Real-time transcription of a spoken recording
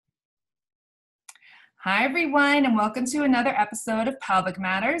Hi, everyone, and welcome to another episode of Pelvic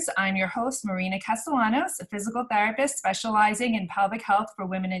Matters. I'm your host, Marina Castellanos, a physical therapist specializing in pelvic health for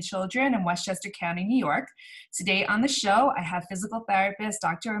women and children in Westchester County, New York. Today on the show, I have physical therapist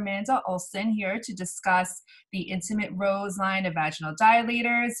Dr. Amanda Olson here to discuss the Intimate Rose line of vaginal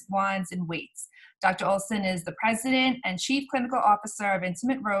dilators, wands, and weights. Dr. Olson is the president and chief clinical officer of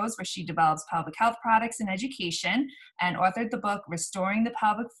Intimate Rose, where she develops pelvic health products and education, and authored the book, Restoring the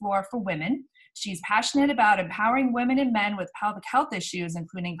Pelvic Floor for Women. She's passionate about empowering women and men with pelvic health issues,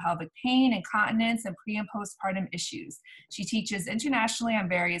 including pelvic pain, incontinence, and pre- and postpartum issues. She teaches internationally on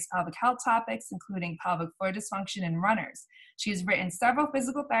various pelvic health topics, including pelvic floor dysfunction and runners. She has written several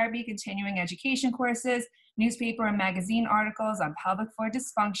physical therapy continuing education courses, newspaper and magazine articles on pelvic floor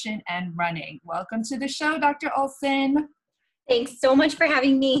dysfunction and running. Welcome to the show, Dr. Olson. Thanks so much for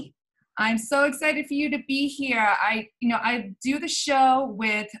having me. I'm so excited for you to be here. I do the show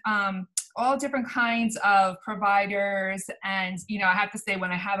with all different kinds of providers, and I have to say,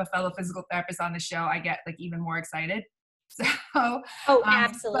 when I have a fellow physical therapist on the show, I get even more excited. So,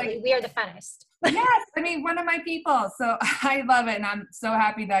 Absolutely, we are the funnest. Yes, one of my people. So I love it, and I'm so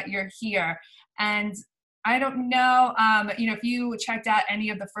happy that you're here. And I don't know, if you checked out any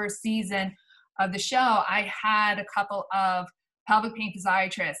of the first season of the show, I had a couple of pelvic pain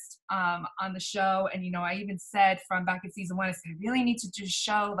physiatrist on the show. And, I even said from back in season 1, I said, I really need to just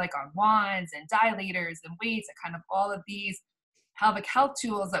show on wands and dilators and weights and kind of all of these pelvic health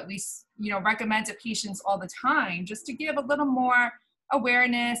tools that we, recommend to patients all the time, just to give a little more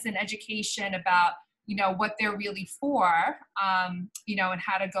awareness and education about, what they're really for, and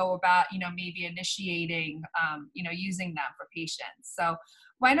how to go about, maybe initiating, using them for patients. So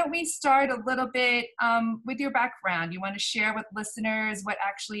why don't we start a little bit with your background? You want to share with listeners what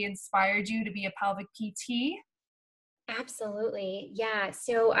actually inspired you to be a pelvic PT? Absolutely. Yeah.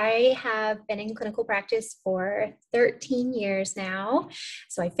 So I have been in clinical practice for 13 years now.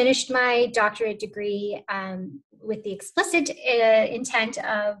 So I finished my doctorate degree with the explicit intent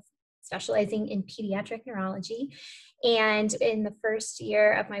of specializing in pediatric neurology. And in the first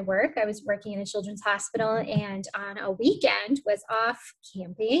year of my work, I was working in a children's hospital, and on a weekend was off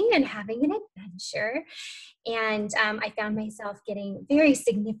camping and having an adventure. And I found myself getting very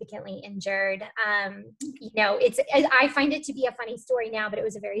significantly injured. I find it to be a funny story now, but it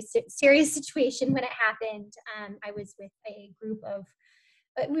was a very serious situation when it happened. I was with a group of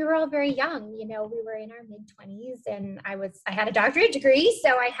we were all very young, we were in our mid-20s, and I had a doctorate degree,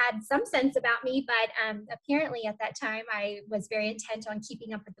 so I had some sense about me, but apparently at that time I was very intent on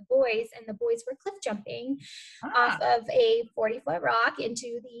keeping up with the boys, and the boys were cliff jumping off of a 40-foot rock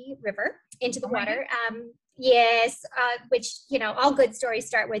into the river, into the water. Yes, which, all good stories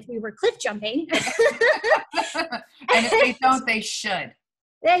start with, we were cliff jumping. And if they don't, they should.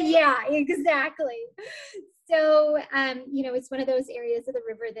 Yeah, exactly. So, it's one of those areas of the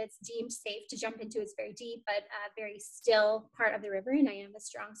river that's deemed safe to jump into. It's very deep, but very still part of the river, and I am a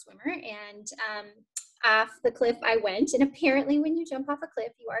strong swimmer. And off the cliff I went, and apparently when you jump off a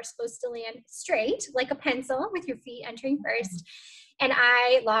cliff, you are supposed to land straight, like a pencil, with your feet entering first. And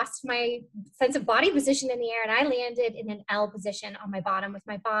I lost my sense of body position in the air, and I landed in an L position on my bottom, with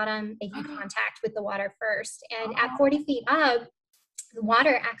my bottom making contact with the water first. And at 40 feet up, the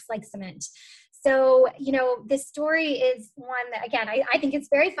water acts like cement. So, this story is one that, again, I think it's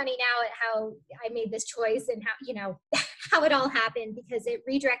very funny now at how I made this choice and how, how it all happened, because it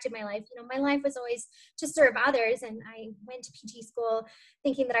redirected my life. My life was always to serve others. And I went to PT school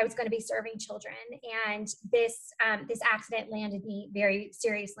thinking that I was going to be serving children. And this accident landed me very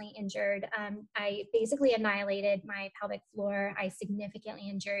seriously injured. I basically annihilated my pelvic floor. I significantly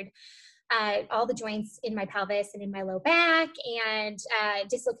injured all the joints in my pelvis and in my low back, and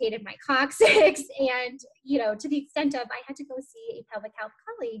dislocated my coccyx, and, to the extent of I had to go see a pelvic health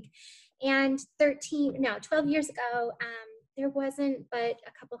colleague. And 12 years ago, there wasn't but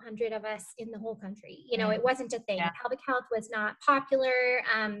a couple hundred of us in the whole country. It wasn't a thing. Yeah. Pelvic health was not popular.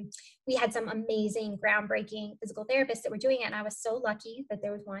 We had some amazing, groundbreaking physical therapists that were doing it. And I was so lucky that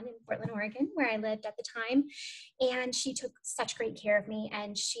there was one in Portland, Oregon, where I lived at the time. And she took such great care of me.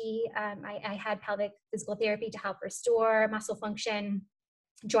 And I had pelvic physical therapy to help restore muscle function,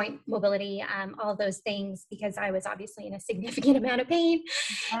 joint mobility, all those things, because I was obviously in a significant amount of pain.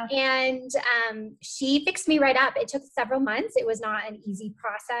 Yeah. And she fixed me right up. It took several months. It was not an easy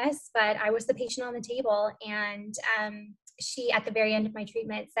process, but I was the patient on the table. And she, at the very end of my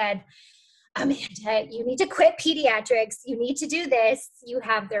treatment, said, Amanda, you need to quit pediatrics. You need to do this. You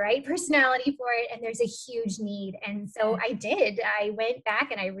have the right personality for it, and there's a huge need. And so I did. I went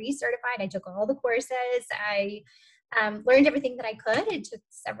back and I recertified. I took all the courses. I learned everything that I could. It took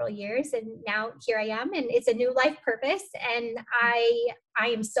several years, and now here I am, and it's a new life purpose. And I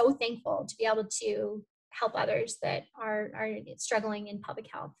am so thankful to be able to help others that are struggling in public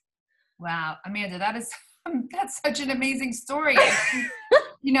health. Wow, Amanda, that's such an amazing story.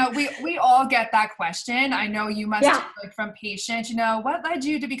 You know, we all get that question. I know you must like from patients, you know, what led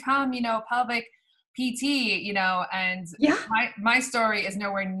you to become, you know, pelvic PT, you know, and my story is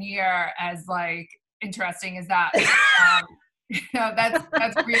nowhere near as like interesting as that. You know,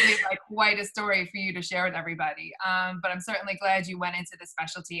 that's really like quite a story for you to share with everybody. But I'm certainly glad you went into the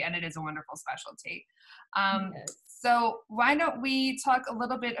specialty, and it is a wonderful specialty. So why don't we talk a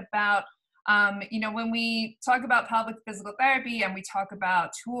little bit about, you know, when we talk about pelvic physical therapy and we talk about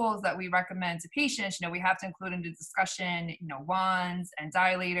tools that we recommend to patients, you know, we have to include in the discussion, you know, wands and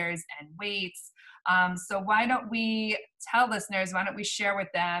dilators and weights. So why don't we tell listeners, why don't we share with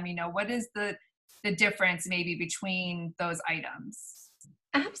them, you know, what is the difference maybe between those items?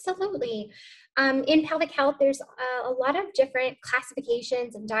 Absolutely. In pelvic health, there's a lot of different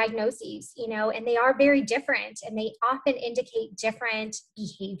classifications and diagnoses, you know, and they are very different, and they often indicate different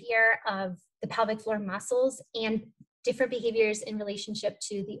behavior of the pelvic floor muscles and different behaviors in relationship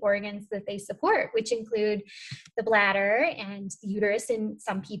to the organs that they support, which include the bladder and the uterus in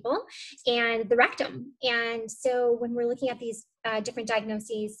some people, and the rectum. And so when we're looking at these different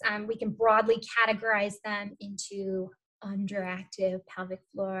diagnoses, we can broadly categorize them into underactive pelvic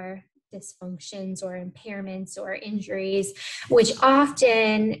floor dysfunctions or impairments or injuries, which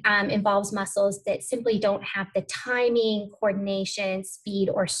often involves muscles that simply don't have the timing, coordination, speed,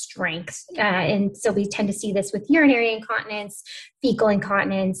 or strength. And so we tend to see this with urinary incontinence, fecal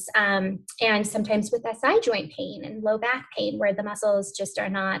incontinence, and sometimes with SI joint pain and low back pain, where the muscles just are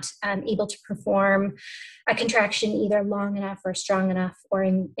not able to perform a contraction either long enough or strong enough or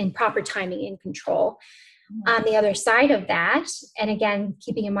in proper timing and control. On the other side of that, and again,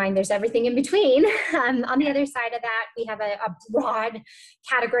 keeping in mind there's everything in between, on the other side of that, we have a broad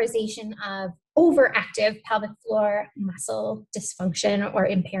categorization of overactive pelvic floor muscle dysfunction or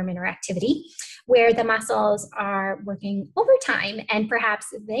impairment or activity, where the muscles are working overtime and perhaps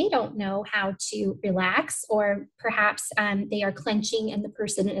they don't know how to relax, or perhaps they are clenching and the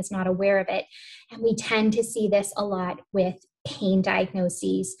person is not aware of it. And we tend to see this a lot with pain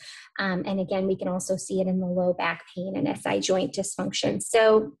diagnoses. And again, we can also see it in the low back pain and SI joint dysfunction.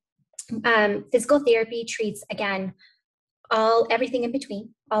 So physical therapy treats, again, everything in between,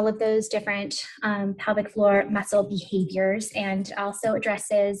 all of those different pelvic floor muscle behaviors, and also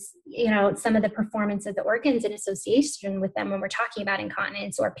addresses, you know, some of the performance of the organs in association with them when we're talking about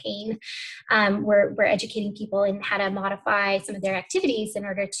incontinence or pain. We're educating people in how to modify some of their activities in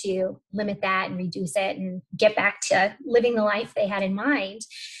order to limit that and reduce it and get back to living the life they had in mind.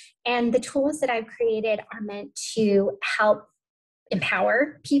 And the tools that I've created are meant to help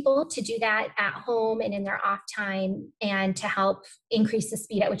empower people to do that at home and in their off time, and to help increase the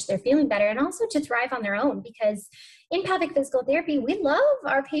speed at which they're feeling better, and also to thrive on their own. Because in pelvic physical therapy, we love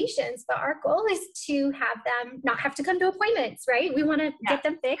our patients, but our goal is to have them not have to come to appointments, right? We want to get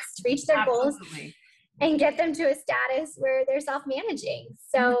them fixed, reach their goals, and get them to a status where they're self-managing.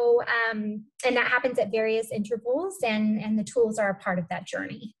 So, and that happens at various intervals, and the tools are a part of that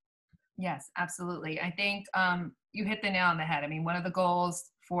journey. Yes, absolutely. I think you hit the nail on the head. I mean, one of the goals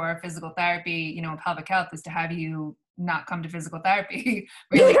for physical therapy, you know, in pelvic health, is to have you not come to physical therapy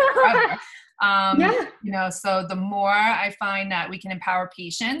really forever. You know, so the more I find that we can empower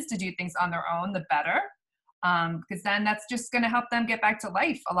patients to do things on their own, the better, because then that's just going to help them get back to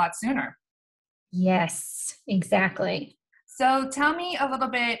life a lot sooner. Yes, exactly. So tell me a little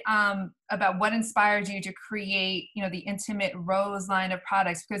bit about what inspired you to create, you know, the Intimate Rose line of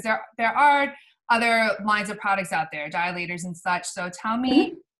products, because there are other lines of products out there, dilators and such. So tell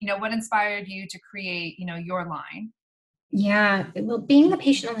me, you know, what inspired you to create, you know, your line? Yeah, well, being the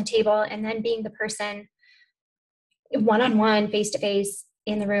patient on the table and then being the person one-on-one, face-to-face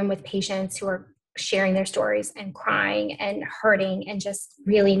in the room with patients who are sharing their stories and crying and hurting and just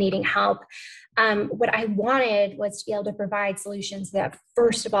really needing help. What I wanted was to be able to provide solutions that,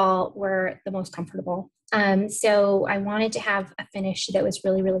 first of all, were the most comfortable. So I wanted to have a finish that was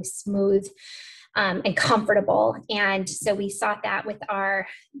really, really smooth and comfortable. And so we sought that with our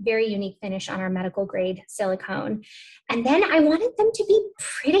very unique finish on our medical grade silicone. And then I wanted them to be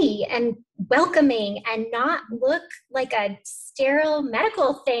pretty and welcoming and not look like a sterile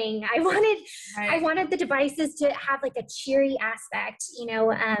medical thing. I wanted the devices to have like a cheery aspect. You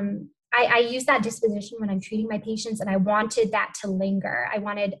know, I use that disposition when I'm treating my patients, and I wanted that to linger. I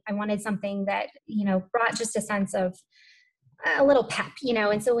wanted something that, you know, brought just a sense of a little pep, you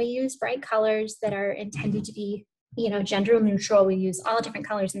know, and so we use bright colors that are intended to be gender neutral. We use all different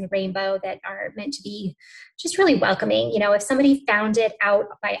colors in the rainbow that are meant to be just really welcoming. If somebody found it out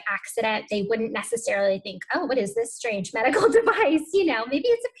by accident, they wouldn't necessarily think, oh, what is this strange medical device? Maybe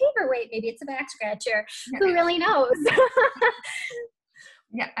it's a paperweight, maybe it's a back scratcher. Who really knows?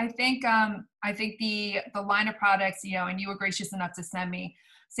 Yeah, I think the line of products, and you were gracious enough to send me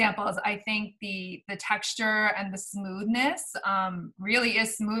samples. I think the texture and the smoothness really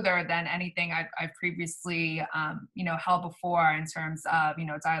is smoother than anything I've previously held before in terms of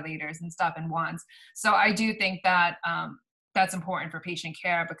dilators and stuff and wands. So I do think that that's important for patient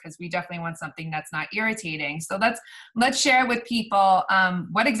care, because we definitely want something that's not irritating. So let's share with people,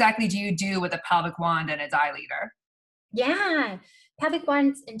 what exactly do you do with a pelvic wand and a dilator? Yeah. Pelvic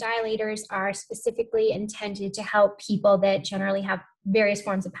wands and dilators are specifically intended to help people that generally have various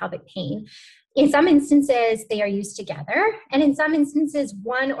forms of pelvic pain. In some instances, they are used together, and in some instances,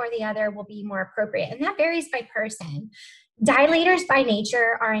 one or the other will be more appropriate, and that varies by person. Dilators by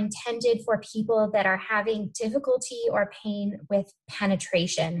nature are intended for people that are having difficulty or pain with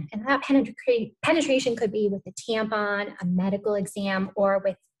penetration. And that penetration could be with a tampon, a medical exam, or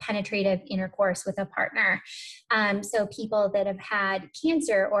with penetrative intercourse with a partner. So people that have had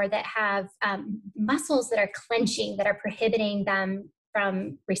cancer or that have muscles that are clenching, that are prohibiting them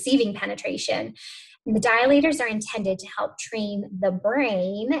from receiving penetration. And the dilators are intended to help train the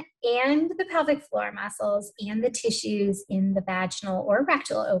brain and the pelvic floor muscles and the tissues in the vaginal or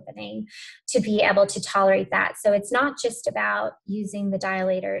rectal opening to be able to tolerate that. So it's not just about using the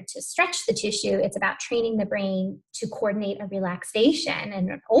dilator to stretch the tissue, it's about training the brain to coordinate a relaxation and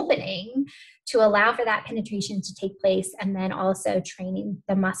an opening to allow for that penetration to take place, and then also training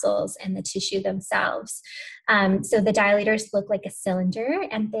the muscles and the tissue themselves. So the dilators look like a cylinder,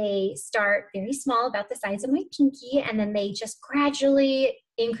 and they start very small, about the size of my pinky, and then they just gradually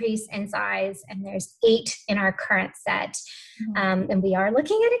increase in size. And there's 8 in our current set. And we are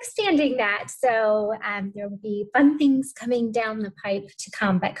looking at expanding that. So there will be fun things coming down the pipe to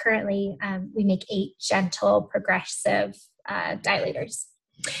come. But currently we make 8 gentle, progressive dilators.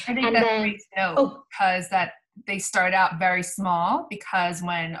 I think that's great to know, because that they start out very small, because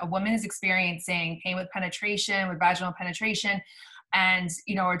when a woman is experiencing pain with penetration, with vaginal penetration, and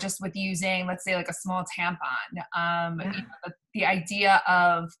or just with using, let's say, like a small tampon, the idea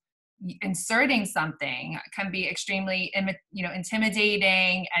of inserting something can be extremely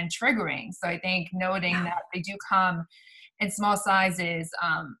intimidating and triggering. So I think noting that they do come in small sizes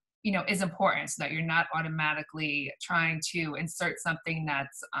is important, so that you're not automatically trying to insert something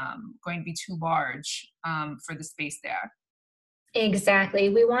that's going to be too large for the space there. Exactly.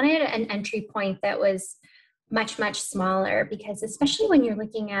 We wanted an entry point that was much, much smaller, because especially when you're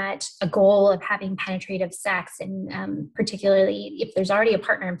looking at a goal of having penetrative sex, and particularly if there's already a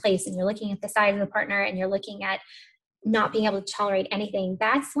partner in place and you're looking at the size of the partner and you're looking at not being able to tolerate anything,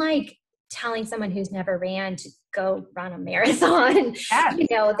 that's like telling someone who's never ran to go run a marathon.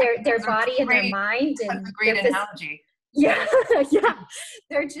 Yeah. Their body and their mind. And that's a great analogy. Yeah.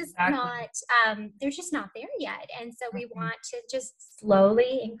 They're just not, they're just not there yet. And so we want to just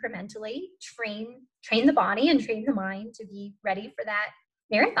slowly, incrementally train the body and train the mind to be ready for that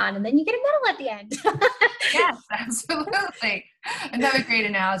marathon. And then you get a medal at the end. Yes, absolutely. Another great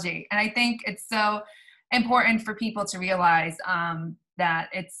analogy. And I think it's so important for people to realize that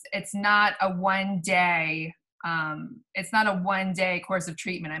it's not a one day course of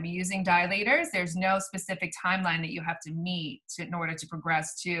treatment. I mean, using dilators, there's no specific timeline that you have to meet in order to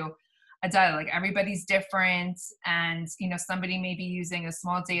progress to a dilator. Like, everybody's different, and somebody may be using a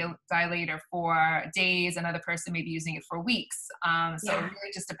small dilator for days, another person may be using it for weeks. So it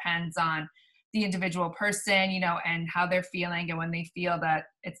really just depends on the individual person, and how they're feeling, and when they feel that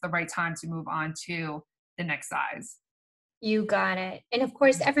it's the right time to move on to the next size. You got it. And of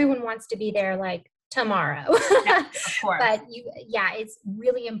course, everyone wants to be there like tomorrow. Yeah, of course. But it's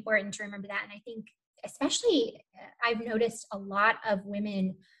really important to remember that. And I think especially I've noticed a lot of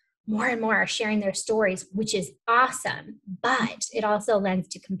women more and more are sharing their stories, which is awesome, but it also lends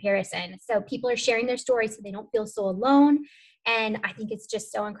to comparison. So people are sharing their stories so they don't feel so alone. And I think it's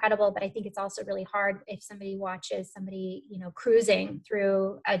just so incredible, but I think it's also really hard if somebody watches somebody, cruising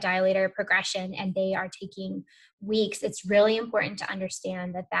through a dilator progression and they are taking weeks. It's really important to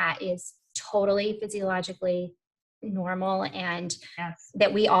understand that that is totally physiologically normal, and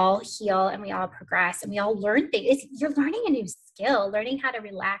that we all heal and we all progress and we all learn things. You're learning a new skill, learning how to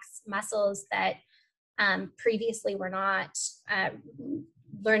relax muscles that previously were not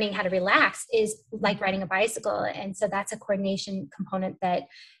learning how to relax is like riding a bicycle. And so that's a coordination component that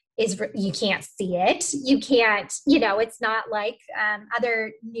you can't see it. You can't, you know, it's not like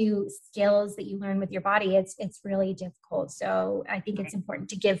other new skills that you learn with your body. It's really difficult. So I think it's important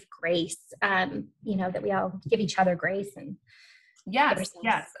to give grace, you know, that we all give each other grace and Yes,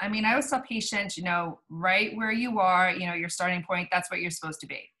 yes. I mean, I always tell patients, right where you are, your starting point, that's what you're supposed to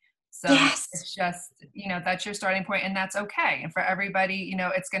be. So yes. it's just, that's your starting point, and that's okay. And for everybody,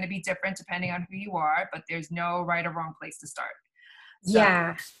 it's going to be different depending on who you are, but there's no right or wrong place to start. So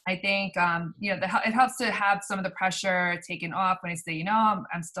Yeah. I think, it helps to have some of the pressure taken off when I say,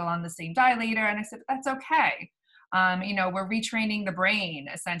 I'm still on the same dilator. And I said, that's okay. We're retraining the brain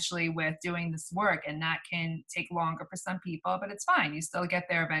essentially with doing this work, and that can take longer for some people, but it's fine. You still get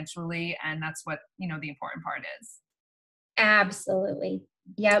there eventually. And that's what, the important part is. Absolutely.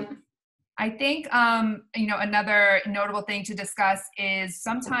 Yep. I think, another notable thing to discuss is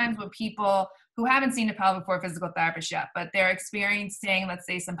sometimes when people who haven't seen a pelvic floor physical therapist yet, but they're experiencing, let's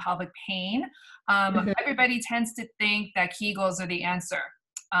say, some pelvic pain, everybody tends to think that Kegels are the answer.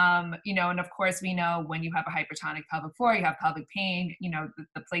 And of course we know when you have a hypertonic pelvic floor, you have pelvic pain,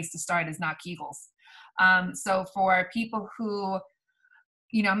 the place to start is not Kegels. So for people who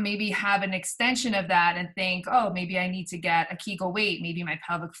maybe have an extension of that and think, oh, maybe I need to get a Kegel weight. Maybe my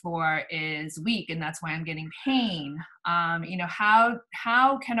pelvic floor is weak and that's why I'm getting pain.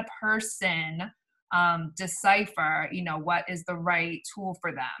 How can a person decipher, what is the right tool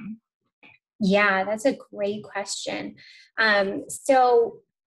for them? Yeah, that's a great question. So,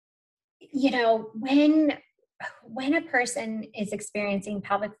 when a person is experiencing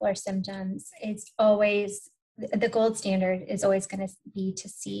pelvic floor symptoms, it's always the gold standard is always going to be to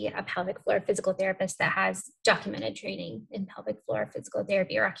see a pelvic floor physical therapist that has documented training in pelvic floor physical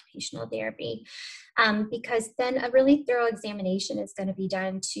therapy or occupational therapy. Because then a really thorough examination is going to be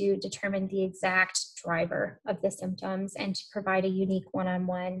done to determine the exact driver of the symptoms and to provide a unique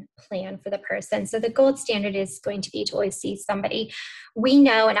one-on-one plan for the person. So the gold standard is going to be to always see somebody. We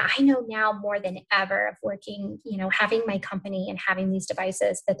know, and I know now more than ever of working, having my company and having these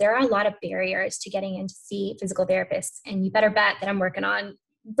devices, that there are a lot of barriers to getting in to see physical therapists. And you better bet that I'm working on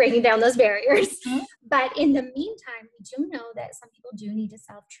breaking down those barriers. Mm-hmm. But in the meantime, we do know that some people do need to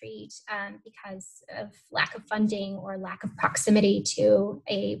self-treat because of lack of funding or lack of proximity to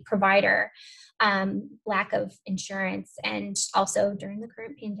a provider, lack of insurance, and also during the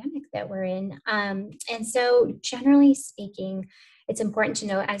current pandemic that we're in. And so generally speaking, it's important to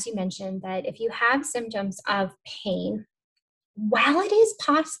know, as you mentioned, that if you have symptoms of pain, while it is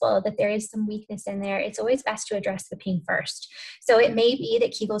possible that there is some weakness in there, it's always best to address the pain first. So it may be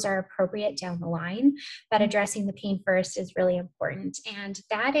that Kegels are appropriate down the line, but addressing the pain first is really important. And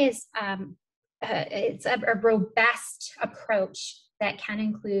that is, it's a robust approach that can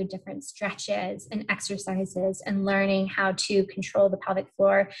include different stretches and exercises and learning how to control the pelvic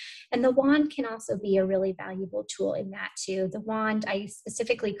floor. And the wand can also be a really valuable tool in that too. The wand I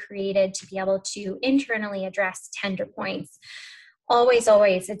specifically created to be able to internally address tender points. Always,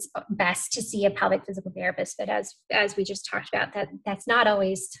 it's best to see a pelvic physical therapist, but as we just talked about, that's not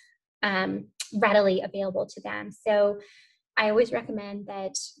always readily available to them. So I always recommend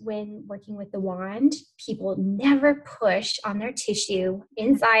that when working with the wand, people never push on their tissue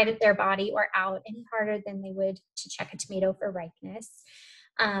inside of their body or out any harder than they would to check a tomato for ripeness.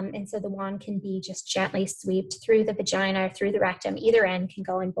 And so the wand can be just gently swept through the vagina, through the rectum. Either end can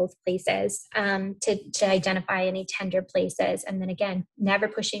go in both places to identify any tender places. And then again, never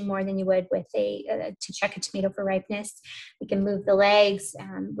pushing more than you would with to check a tomato for ripeness. We can move the legs,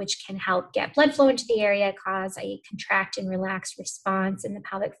 which can help get blood flow into the area, cause a contract and relax response in the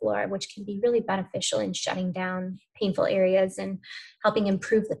pelvic floor, which can be really beneficial in shutting down painful areas and helping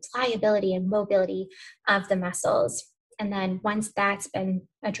improve the pliability and mobility of the muscles. And then once that's been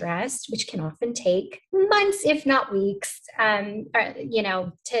addressed, which can often take months, if not weeks,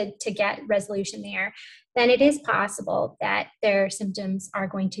 to get resolution there, then it is possible that their symptoms are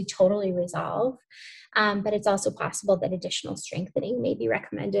going to totally resolve. But it's also possible that additional strengthening may be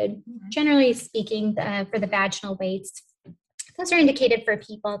recommended. Mm-hmm. Generally speaking, for the vaginal weights, those are indicated for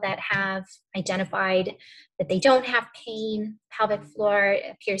people that have identified that they don't have pain. Pelvic floor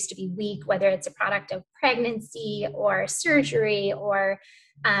appears to be weak, whether it's a product of pregnancy or surgery or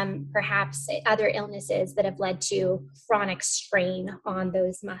perhaps other illnesses that have led to chronic strain on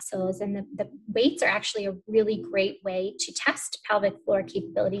those muscles. And the weights are actually a really great way to test pelvic floor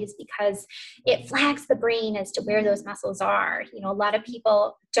capabilities because it flags the brain as to where those muscles are. A lot of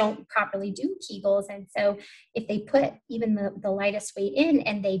people don't properly do Kegels. And so if they put even the lightest weight in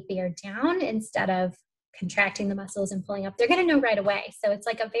and they bear down instead of contracting the muscles and pulling up, they're going to know right away. So it's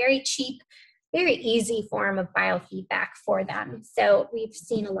like a very cheap very easy form of biofeedback for them. So we've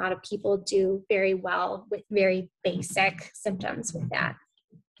seen a lot of people do very well with very basic symptoms with that.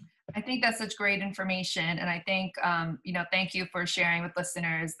 I think that's such great information. And I think, thank you for sharing with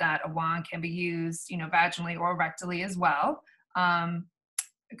listeners that a wand can be used, vaginally or rectally as well.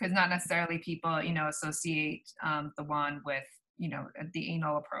 Because not necessarily people, associate the wand with, the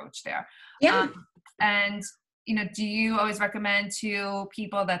anal approach there. Yeah. And, do you always recommend to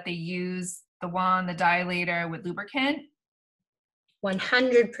people that they use the wand, the dilator with lubricant?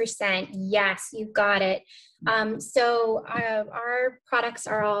 100%. Yes, you've got it. So our products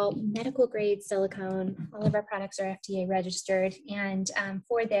are all medical grade silicone. All of our products are FDA registered. And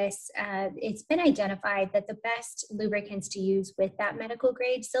for this, it's been identified that the best lubricants to use with that medical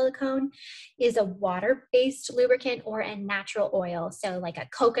grade silicone is a water-based lubricant or a natural oil. So like a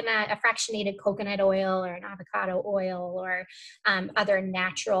fractionated coconut oil or an avocado oil or other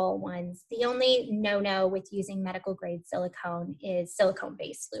natural ones. The only no-no with using medical grade silicone is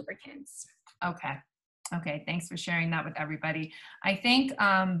silicone-based lubricants. Okay, thanks for sharing that with everybody. I think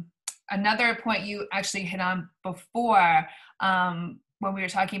another point you actually hit on before when we were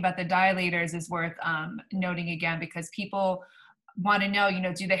talking about the dilators is worth noting again, because people want to know,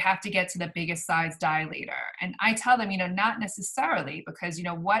 do they have to get to the biggest size dilator? And I tell them, not necessarily, because,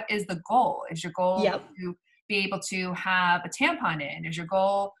 what is the goal? Is your goal to be able to have a tampon in? Is your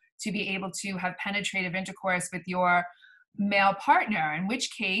goal to be able to have penetrative intercourse with your male partner, in which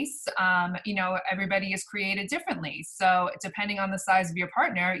case, everybody is created differently. So depending on the size of your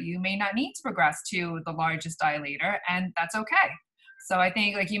partner, you may not need to progress to the largest dilator, and that's okay. So I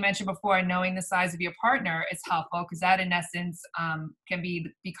think, like you mentioned before, knowing the size of your partner is helpful, because that in essence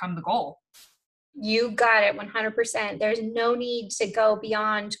can become the goal. You got it, 100%. There's no need to go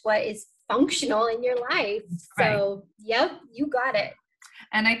beyond what is functional in your life. So, Yep, you got it.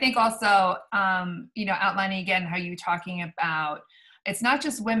 And I think also, outlining again how you're talking about, it's not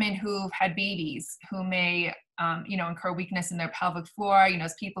just women who've had babies who may, incur weakness in their pelvic floor.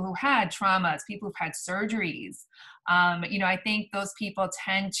 It's people who had trauma, it's people who've had surgeries. I think those people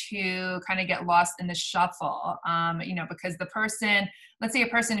tend to kind of get lost in the shuffle, because the person, let's say a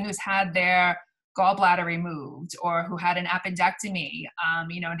person who's had their gallbladder removed or who had an appendectomy,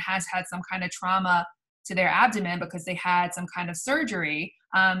 and has had some kind of trauma to their abdomen because they had some kind of surgery,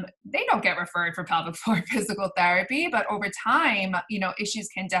 they don't get referred for pelvic floor physical therapy, but over time, issues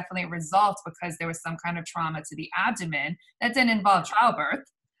can definitely result because there was some kind of trauma to the abdomen that didn't involve childbirth.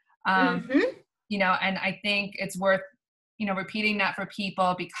 And I think it's worth, repeating that for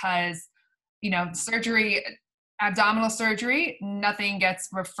people because, surgery, abdominal surgery, nobody gets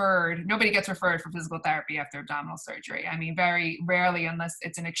referred for physical therapy after abdominal surgery. I mean, very rarely, unless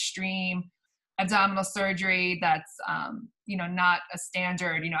it's an extreme abdominal surgery that's, not a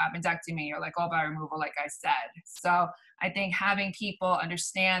standard, appendectomy or like gallbladder removal, like I said. So I think having people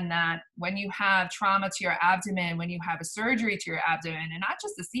understand that when you have trauma to your abdomen, when you have a surgery to your abdomen, and not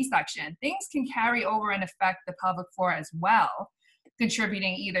just a C-section, things can carry over and affect the pelvic floor as well,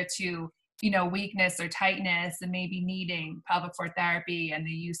 contributing either to, weakness or tightness and maybe needing pelvic floor therapy and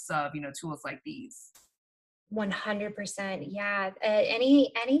the use of, tools like these. 100%. Yeah.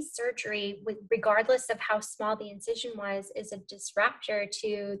 Any surgery, regardless of how small the incision was, is a disruptor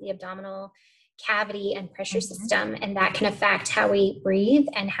to the abdominal cavity and pressure system. And that can affect how we breathe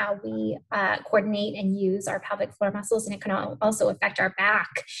and how we coordinate and use our pelvic floor muscles. And it can also affect our back.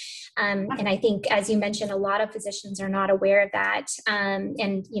 And I think, as you mentioned, a lot of physicians are not aware of that.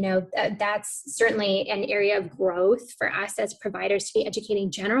 That's certainly an area of growth for us as providers to be educating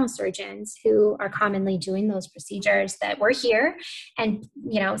general surgeons who are commonly doing those procedures, that we're here and,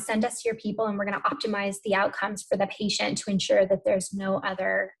 send us your people and we're going to optimize the outcomes for the patient to ensure that there's no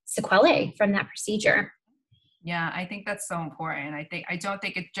other sequelae from that procedure. Yeah, I think that's so important. I don't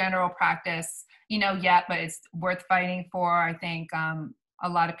think it's general practice, yet, but it's worth fighting for. I think, a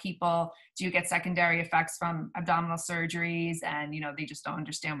lot of people do get secondary effects from abdominal surgeries and, they just don't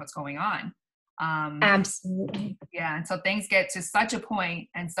understand what's going on. Absolutely. Yeah. And so things get to such a point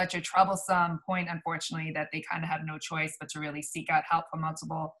and such a troublesome point, unfortunately, that they kind of have no choice but to really seek out help from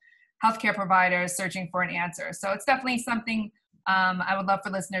multiple healthcare providers searching for an answer. So it's definitely something I would love for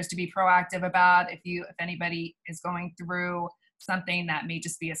listeners to be proactive about. If anybody is going through something that may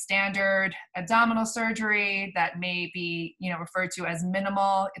just be a standard abdominal surgery that may be, referred to as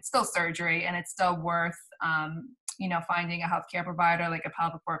minimal, it's still surgery and it's still worth, finding a healthcare provider like a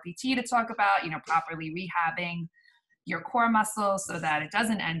pelvic floor PT to talk about, properly rehabbing your core muscles so that it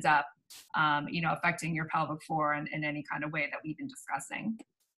doesn't end up, affecting your pelvic floor in any kind of way that we've been discussing.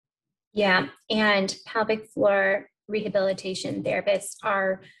 Yeah. And pelvic floor rehabilitation therapists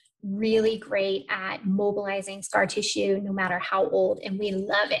are really great at mobilizing scar tissue no matter how old, and we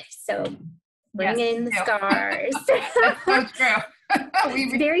love it. So bring in the scars. That's so true.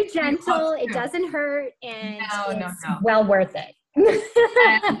 It's very gentle, it doesn't hurt, and it's well worth it.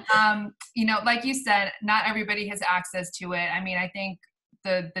 And, you know, like you said, not everybody has access to it. I mean, I think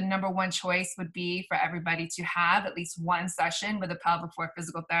the number one choice would be for everybody to have at least one session with a pelvic floor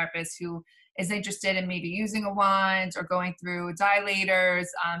physical therapist who is interested in maybe using a wand or going through dilators,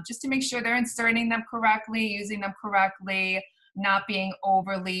 just to make sure they're inserting them correctly, using them correctly, not being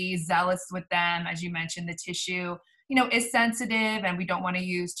overly zealous with them. As you mentioned, the tissue, you know, is sensitive and we don't want to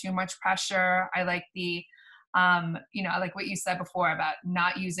use too much pressure. I like the you know, I like what you said before about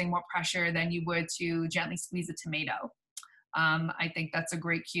not using more pressure than you would to gently squeeze a tomato. I think that's a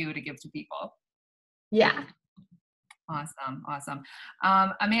great cue to give to people. Yeah. Awesome. Awesome.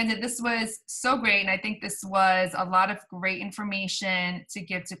 Amanda, this was so great. And I think this was a lot of great information to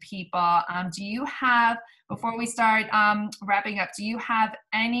give to people. Do you have, before we start wrapping up, do you have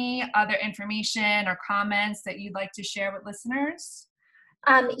any other information or comments that you'd like to share with listeners?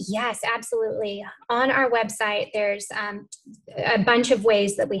 Yes, absolutely. On our website, there's a bunch of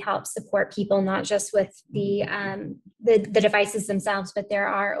ways that we help support people, not just with the devices themselves, but there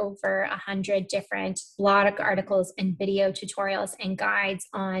are over 100 different blog articles and video tutorials and guides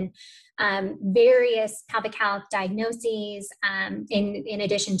on various pelvic health diagnoses, in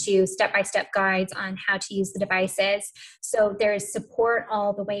addition to step-by-step guides on how to use the devices. So there's support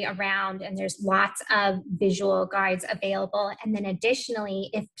all the way around, and there's lots of visual guides available. And then additionally,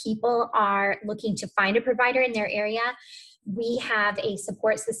 if people are looking to find a provider in their area, we have a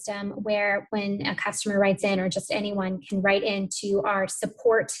support system where when a customer writes in, or just anyone can write into our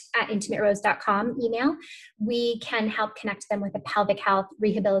support@intimaterose.com email, we can help connect them with a pelvic health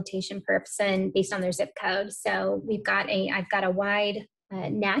rehabilitation person based on their zip code. So I've got a wide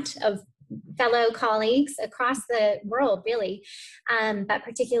net of fellow colleagues across the world, really, but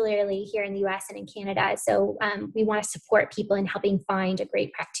particularly here in the US and in Canada. So we want to support people in helping find a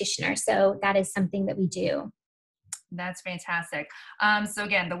great practitioner. So that is something that we do. That's fantastic. So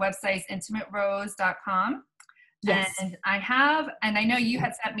again, the website is intimaterose.com. Yes. And I know you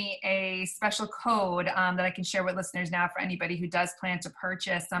had sent me a special code that I can share with listeners now for anybody who does plan to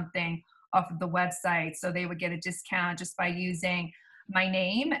purchase something off of the website. So they would get a discount just by using my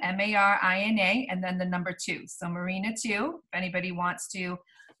name, Marina, and then the number 2. So Marina 2, if anybody wants to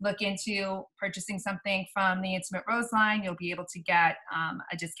look into purchasing something from the Intimate Rose line, you'll be able to get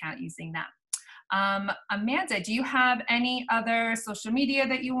a discount using that. Amanda, do you have any other social media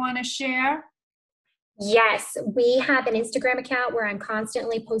that you want to share? Yes, we have an Instagram account where I'm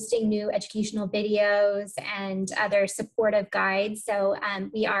constantly posting new educational videos and other supportive guides. So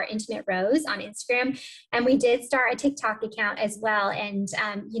we are Intimate Rose on Instagram, and we did start a TikTok account as well. And,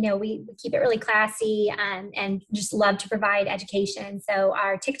 you know, we keep it really classy and just love to provide education. So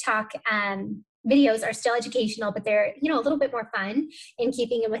our TikTok videos are still educational, but they're, you know, a little bit more fun in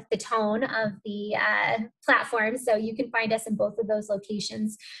keeping with the tone of the platform. So you can find us in both of those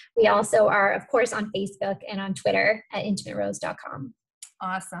locations. We also are, of course, on Facebook and on Twitter at intimaterose.com.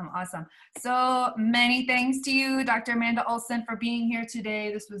 Awesome. Awesome. So many thanks to you, Dr. Amanda Olson, for being here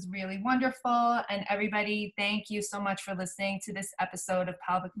today. This was really wonderful. And everybody, thank you so much for listening to this episode of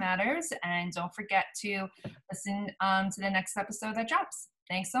Pelvic Matters. And don't forget to listen to the next episode that drops.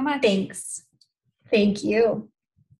 Thanks so much. Thanks. Thank you.